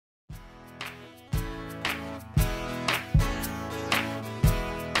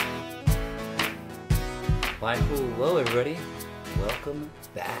Why, hello everybody. Welcome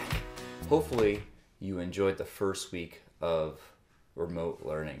back. Hopefully you enjoyed the first week of remote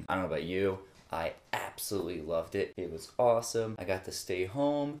learning. I don't know about you, I absolutely loved it. It was awesome. I got to stay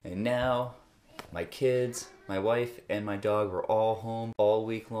home, and now my kids, my wife, and my dog were all home all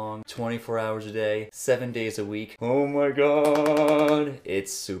week long, 24 hours a day, 7 days a week. Oh my god!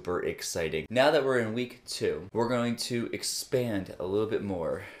 It's super exciting. Now that we're in week 2, we're going to expand a little bit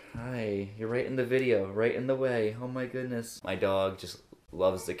more. Hi, you're right in the video, right in the way. Oh my goodness. My dog just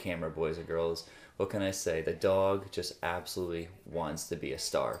loves the camera, boys and girls. What can I say? The dog just absolutely wants to be a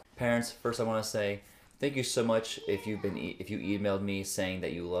star. Parents, first I want to say thank you so much if you emailed me saying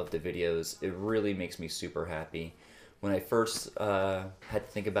that you love the videos. It really makes me super happy. When I first had to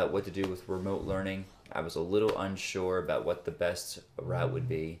think about what to do with remote learning, I was a little unsure about what the best route would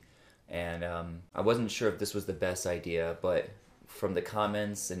be. And I wasn't sure if this was the best idea, but from the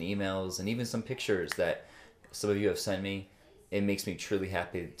comments and emails and even some pictures that some of you have sent me, it makes me truly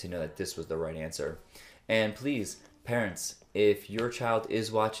happy to know that this was the right answer. And please, parents, if your child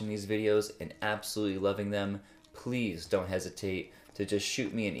is watching these videos and absolutely loving them, please don't hesitate to just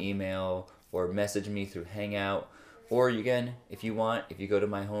shoot me an email or message me through Hangout. Or again, if you want, if you go to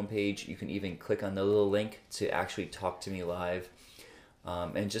my homepage, you can even click on the little link to actually talk to me live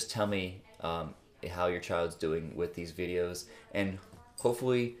and just tell me how your child's doing with these videos. And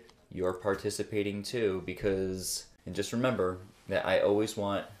hopefully you're participating too, because, and just remember that I always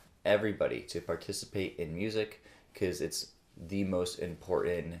want everybody to participate in music because it's the most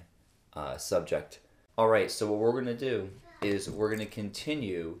important subject. Alright, so what we're going to do is we're going to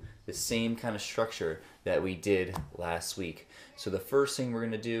continue the same kind of structure that we did last week. So the first thing we're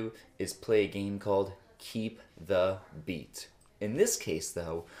going to do is play a game called Keep the Beat. In this case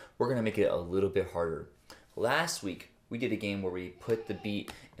though, we're going to make it a little bit harder. Last week we did a game where we put the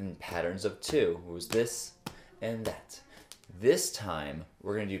beat in patterns of 2. It was this and that. This time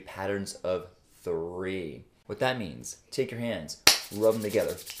we're going to do patterns of 3. What that means, take your hands, rub them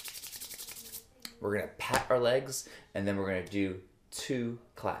together. We're going to pat our legs, and then we're going to do 2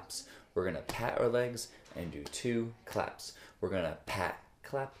 claps. We're going to pat our legs and do 2 claps. We're going to pat,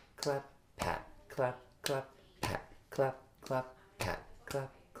 clap, clap, pat, clap, clap, pat, clap, clap, pat,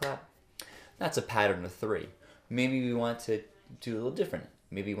 clap, clap. That's a pattern of 3. Maybe we want to do a little different.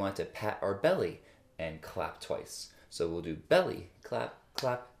 Maybe we want to pat our belly and clap twice. So we'll do belly, clap,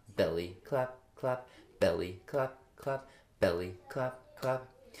 clap, belly, clap, clap, belly, clap, clap, belly, clap, clap.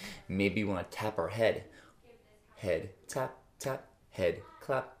 Maybe we want to tap our head. Head, tap, tap, head,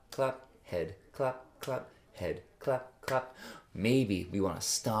 clap, clap, head, clap, clap, head, clap, clap. Maybe we want to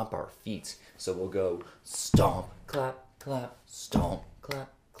stomp our feet. So we'll go stomp, clap, clap, stomp,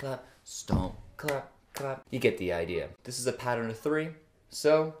 clap, clap, stomp, clap, clap. You get the idea. This is a pattern of 3.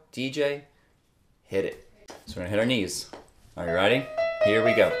 So, DJ, hit it. So we're gonna hit our knees. Are you ready? Here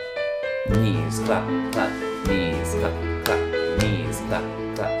we go. Knees, clap, clap, knees, clap, clap, knees,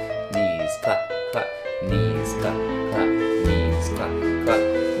 clap, clap, knees, clap, clap, knees, clap, clap, knees, clap, clap,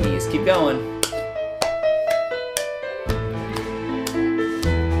 knees. Keep going.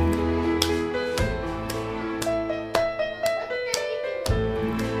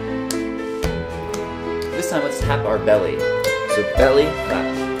 This time let's tap our belly. So belly,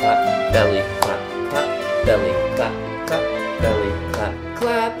 clap, clap, belly, clap, clap, belly, clap, clap, belly, clap,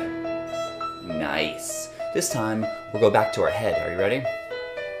 clap. Nice. This time we'll go back to our head. Are you ready?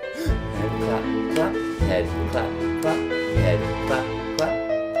 Head, clap, clap, head, clap, clap, head, clap, clap,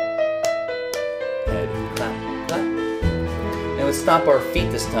 head, clap, clap. And let's stomp our feet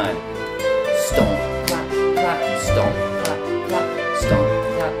this time. Stomp, clap, clap, stomp, clap, clap, stomp,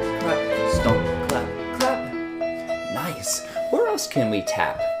 clap, clap, stomp, clap, clap. Nice. Where else can we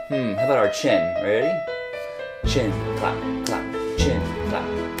tap? How about our chin? Ready? Chin, clap, clap, chin,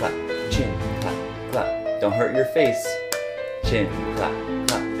 clap, clap, chin, clap, clap. Don't hurt your face. Chin, clap,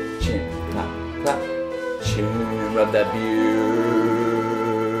 clap, chin, clap, clap, chin. Rub that beard.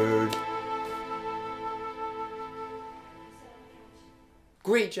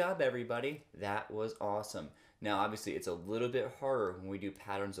 Great job, everybody. That was awesome. Now, obviously, it's a little bit harder when we do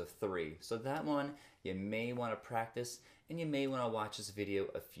patterns of 3. So that one, you may want to practice, and you may want to watch this video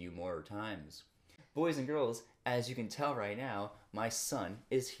a few more times. Boys and girls, as you can tell right now, my son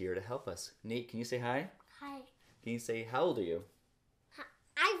is here to help us. Nate, can you say hi? Hi. Can you say, how old are you?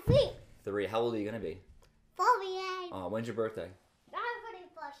 I'm 3. 3. How old are you going to be? 48. When's your birthday? I'm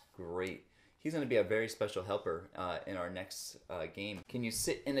 41. Great. He's going to be a very special helper in our next game. Can you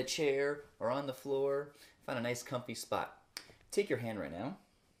sit in a chair or on the floor? Find a nice comfy spot. Take your hand right now.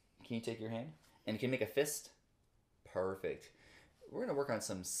 Can you take your hand? And can you make a fist? Perfect. We're going to work on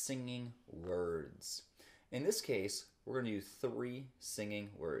some singing words. In this case, we're going to do 3 singing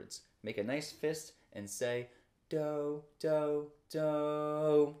words. Make a nice fist and say, do, do,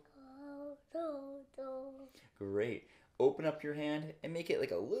 do. Great. Open up your hand and make it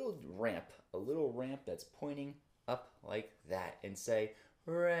like a little ramp that's pointing up like that, and say,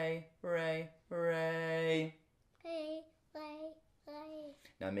 ray, ray, ray. Ray, ray, ray.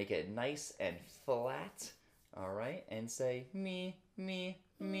 Now make it nice and flat, all right, and say, me, me,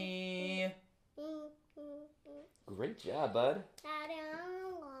 me. Great job, bud. Daddy,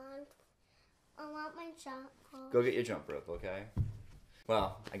 I want my jump rope. Go get your jump rope, okay?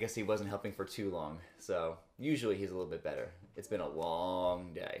 Well, I guess he wasn't helping for too long, so usually he's a little bit better. It's been a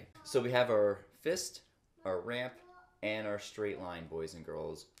long day. So we have our fist, our ramp, and our straight line, boys and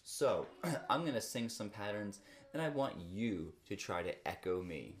girls. So I'm going to sing some patterns, and I want you to try to echo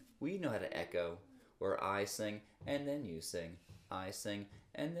me. We know how to echo, where I sing, and then you sing. I sing,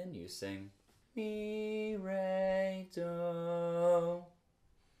 and then you sing. Mi, re, do.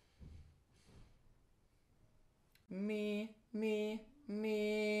 Me, me,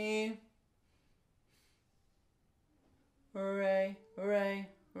 me. Ray, ray,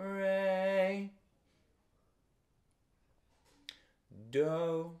 ray.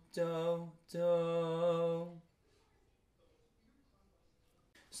 Do, do, do.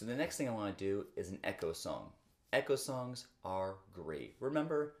 So the next thing I want to do is an echo song. Echo songs are great.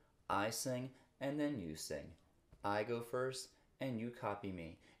 Remember, I sing and then you sing. I go first and you copy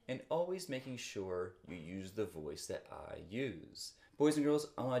me. And always making sure you use the voice that I use. Boys and girls,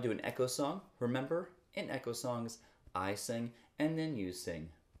 I want to do an echo song. Remember, in echo songs, I sing and then you sing.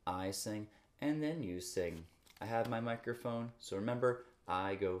 I sing and then you sing. I have my microphone, so remember,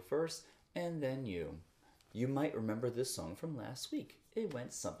 I go first and then you. You might remember this song from last week. It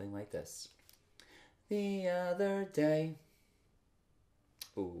went something like this. The other day.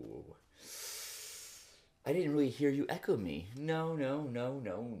 Ooh. I didn't really hear you echo me. No, no, no,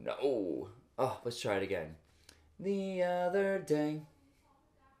 no, no. Oh, let's try it again. The other day,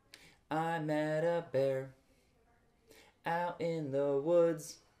 I met a bear out in the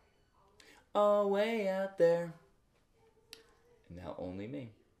woods, all way out there. Now only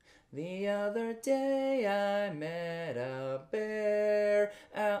me. The other day I met a bear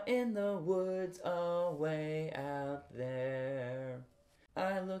out in the woods, all way out there.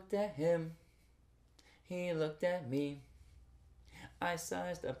 I looked at him, he looked at me. I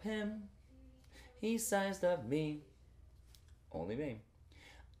sized up him, he sized up me. Only me.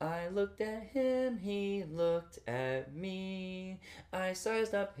 I looked at him, he looked at me. I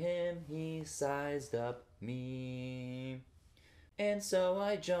sized up him, he sized up me. And so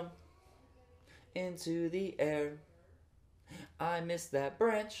I jumped into the air. I missed that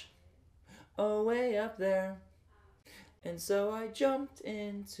branch, oh, way up there. And so I jumped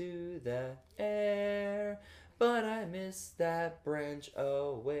into the air, but I missed that branch,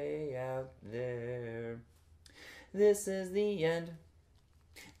 oh, way out there. This is the end,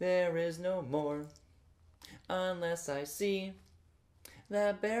 there is no more, unless I see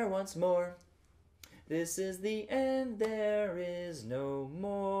that bear once more. This is the end, there is no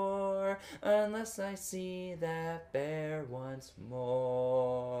more, unless I see that bear once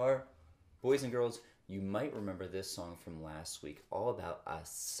more. Boys and girls, you might remember this song from last week, all about a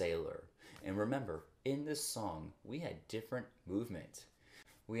sailor. And remember, in this song, we had different movement.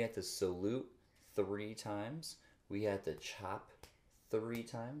 We had to salute 3 times. We had to chop 3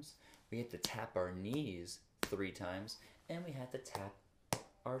 times. We had to tap our knees 3 times. And we had to tap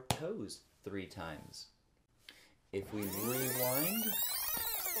our toes 3 times. If we rewind,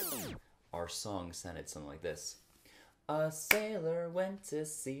 our song sounded something like this. A sailor went to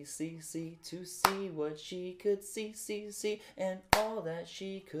sea, to see what she could see, and all that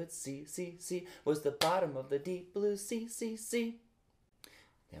she could see, was the bottom of the deep blue sea.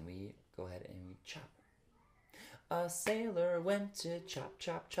 Then we go ahead and we chop. A sailor went to chop,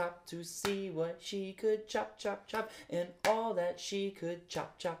 to see what she could chop, and all that she could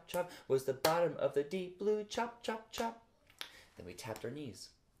chop, was the bottom of the deep blue chop. Then we tapped our knees.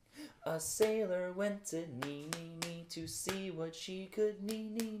 A sailor went to knee, to see what she could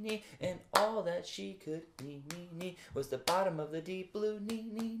knee, and all that she could knee, was the bottom of the deep blue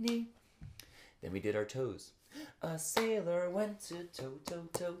knee. Then we did our toes. A sailor went to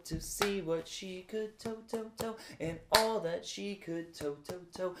toe, to see what she could toe, and all that she could toe,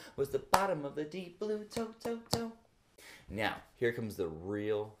 was the bottom of the deep blue toe. Now, here comes the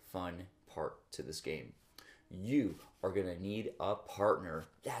real fun part to this game. You are going to need a partner.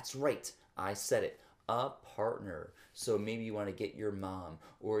 That's right, I said it. a partner. So maybe you want to get your mom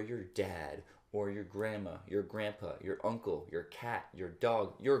or your dad or your grandma, your grandpa, your uncle, your cat, your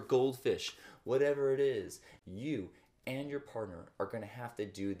dog, your goldfish, whatever it is, you and your partner are going to have to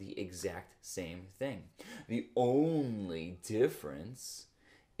do the exact same thing. The only difference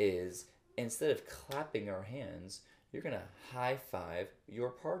is instead of clapping our hands, you're going to high five your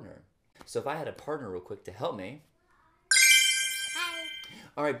partner. So if I had a partner real quick to help me. Hi.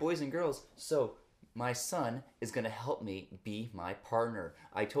 All right, boys and girls, so my son is going to help me be my partner.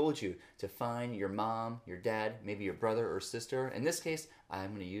 I told you to find your mom, your dad, maybe your brother or sister. In this case, I'm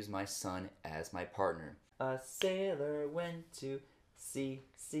going to use my son as my partner. A sailor went to sea,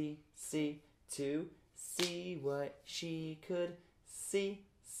 to see what she could see,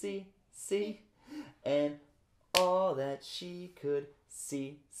 and all that she could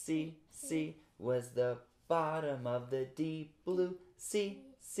see was the bottom of the deep blue sea.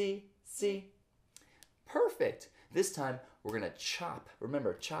 Perfect. This time we're gonna chop.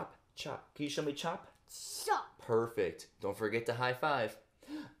 Remember, chop. Can you show me chop? Chop. Perfect. Don't forget to high five.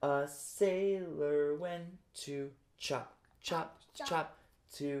 A sailor went to chop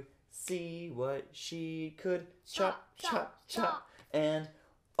to see what she could chop, and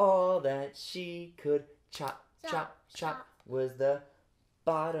all that she could chop was the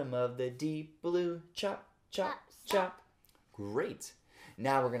bottom of the deep blue chop. Great.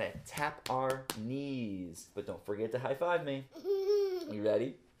 Now we're going to tap our knees, but don't forget to high five me. You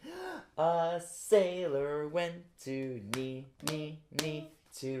ready? A sailor went to knee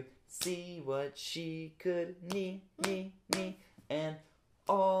to see what she could knee, and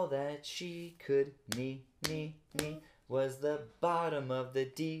all that she could knee was the bottom of the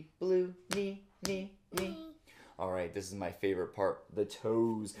deep blue knee. All right, this is my favorite part, the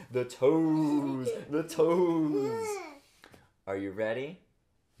toes. Are you ready?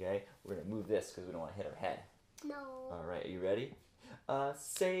 Okay, we're gonna move this because we don't want to hit our head. No. All right, are you ready? A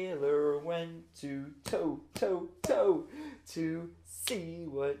sailor went to toe to see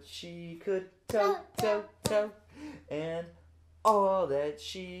what she could toe, and all that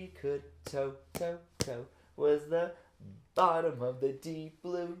she could toe was the bottom of the deep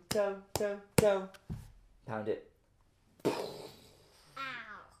blue toe. Pound it. Ow.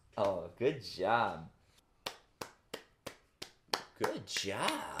 Oh, good job. Good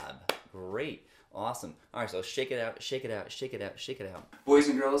job. Great. Awesome. All right, so shake it out. Boys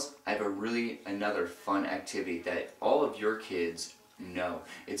and girls, I have another fun activity that all of your kids know.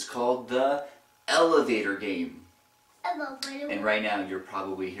 It's called the elevator game. And right now you're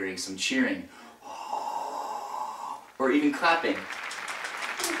probably hearing some cheering or even clapping.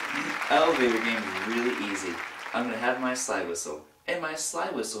 Elevator game is really easy. I'm going to have my slide whistle, and my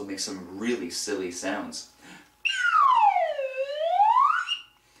slide whistle makes some really silly sounds.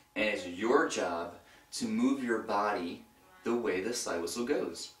 And it's your job to move your body the way the slide whistle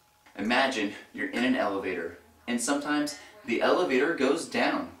goes. Imagine you're in an elevator, and sometimes the elevator goes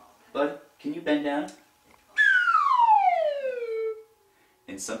down. Bud, can you bend down?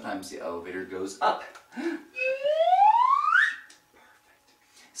 And sometimes the elevator goes up. Perfect.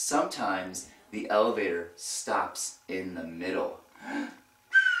 Sometimes the elevator stops in the middle.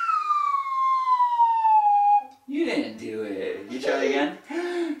 You didn't do it. You try it again?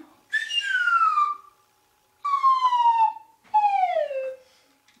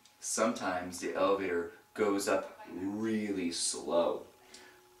 Sometimes the elevator goes up really slow.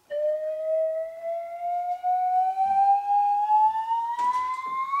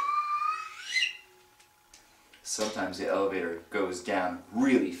 Sometimes the elevator goes down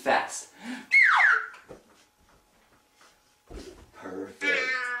really fast. Perfect.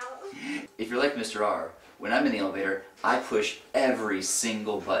 If you're like Mr. R, when I'm in the elevator, I push every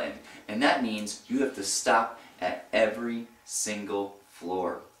single button. And that means you have to stop at every single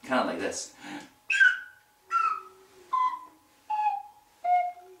floor. Kind of like this.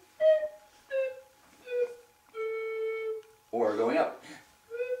 Or going up.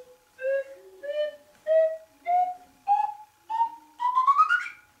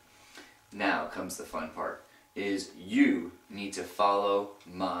 Now comes the fun part, is you need to follow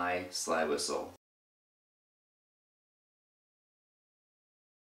my slide whistle.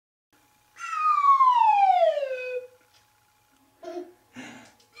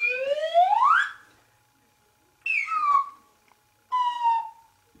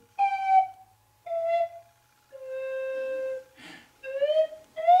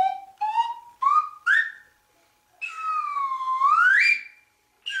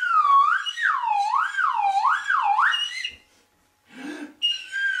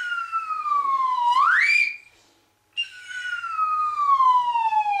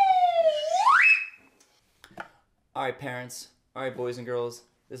 Alright parents, alright boys and girls,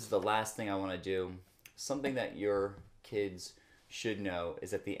 this is the last thing I want to do. Something that your kids should know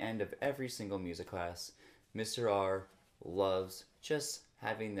is at the end of every single music class, Mr. R loves just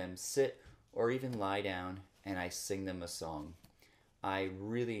having them sit or even lie down and I sing them a song. I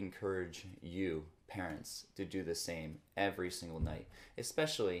really encourage you, parents, to do the same every single night,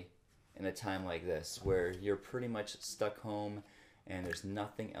 especially in a time like this where you're pretty much stuck home and there's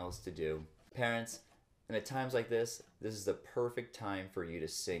nothing else to do. Parents, and at times like this is the perfect time for you to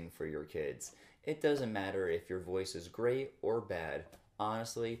sing for your kids. It doesn't matter if your voice is great or bad.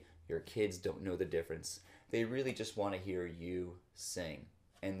 Honestly, your kids don't know the difference. They really just want to hear you sing.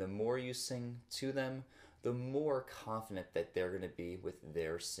 And the more you sing to them, the more confident that they're going to be with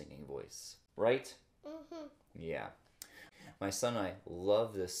their singing voice. Right? Mm-hmm. Yeah. My son and I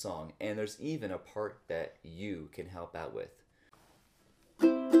love this song, and there's even a part that you can help out with.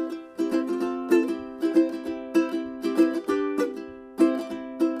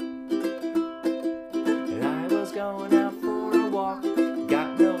 And I was going out for a walk,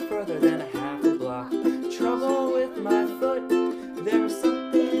 got no further than a half a block. Trouble with my foot, there was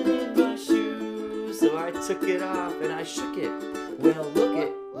something in my shoe, so I took it off and I shook it. Well, look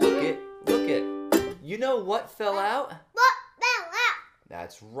it, look it, look it. You know what fell out? What fell out?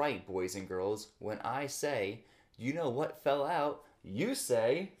 That's right, boys and girls. When I say, you know what fell out, you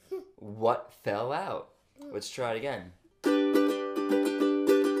say, what fell out? Let's try it again. Well,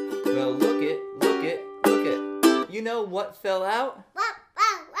 look it, look it, look it. You know what fell out? What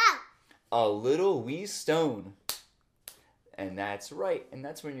fell out? A little wee stone. And that's right. And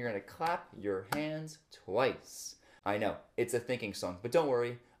that's when you're going to clap your hands twice. I know, it's a thinking song, but don't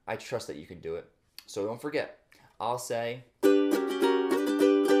worry. I trust that you can do it. So don't forget. I'll say, you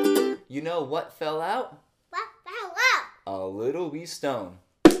know what fell out? What fell out? A little wee stone.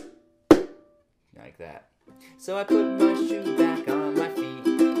 Like that. So I put my shoe back on my feet,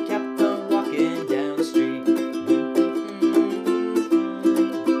 kept on walking down the street.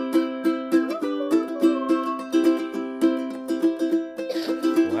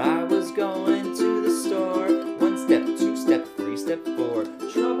 Well, I was going to the store, 1 step, 2 step, 3 step, 4.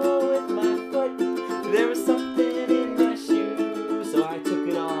 Trouble with my foot, there was something in my shoe, so I took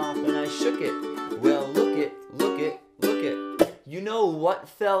it off and I shook it. Well, look it, look it, look it. You know what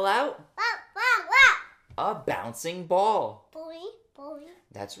fell out? What fell A out? bouncing ball. Boy, boy.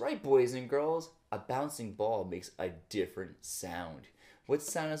 That's right, boys and girls. A bouncing ball makes a different sound. What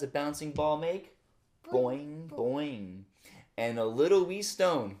sound does a bouncing ball make? Boing, boing. And a little wee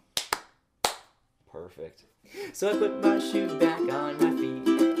stone. Perfect. So I put my shoe back on my feet,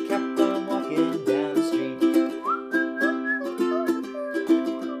 kept on walking down the street.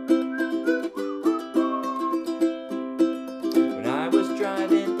 When I was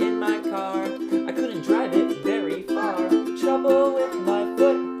driving in my car, I couldn't drive it very far. Trouble with my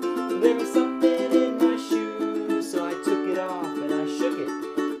foot, there was something in my shoe, so I took it off and I shook it.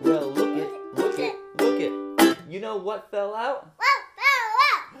 Well, look it, look it, look it. You know what fell out? What fell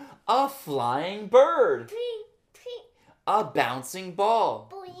out? A flying bird. Tweet, tweet. A bouncing ball.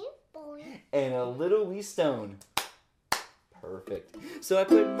 Boy, boy. And a little wee stone. Perfect. So I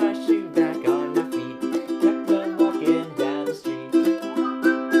put my shoe back on my feet, kept on walking down the street.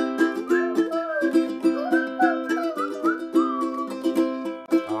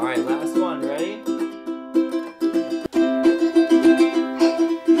 Alright, last one, ready?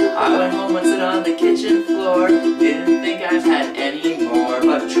 I went home and sit on the kitchen floor, didn't think I've had any more,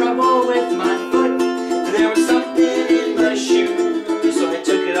 but trouble with my foot, there was something in my shoe, so I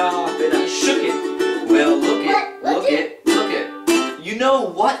took it off and I shook it. Well, look it, look it, look it. You know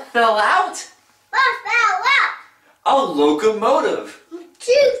what fell out? What fell out? A locomotive.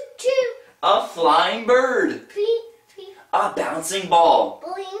 Choo, choo. A flying bird. Tweet, tweet. A bouncing ball.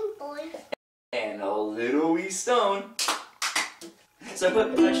 Boy, boy. And a little wee stone. So I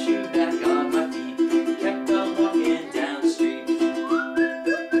put my shoe back on my feet, kept on walking down the street.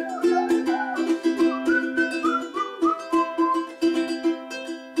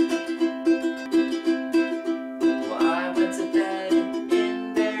 Well, I went to bed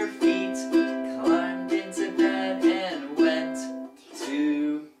in bare feet, climbed into bed and went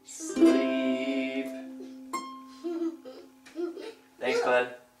to sleep. Thanks,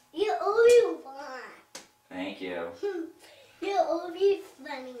 bud. You're always fun. Thank you. You're always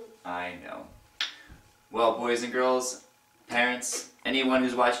funny. I know. Well, boys and girls, parents, anyone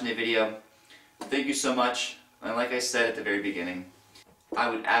who's watching the video, thank you so much. And like I said at the very beginning, I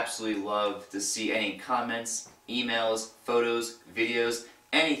would absolutely love to see any comments, emails, photos, videos,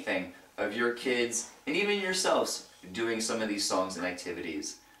 anything of your kids and even yourselves doing some of these songs and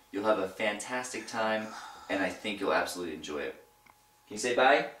activities. You'll have a fantastic time and I think you'll absolutely enjoy it. Can you say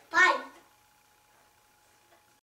bye? Bye.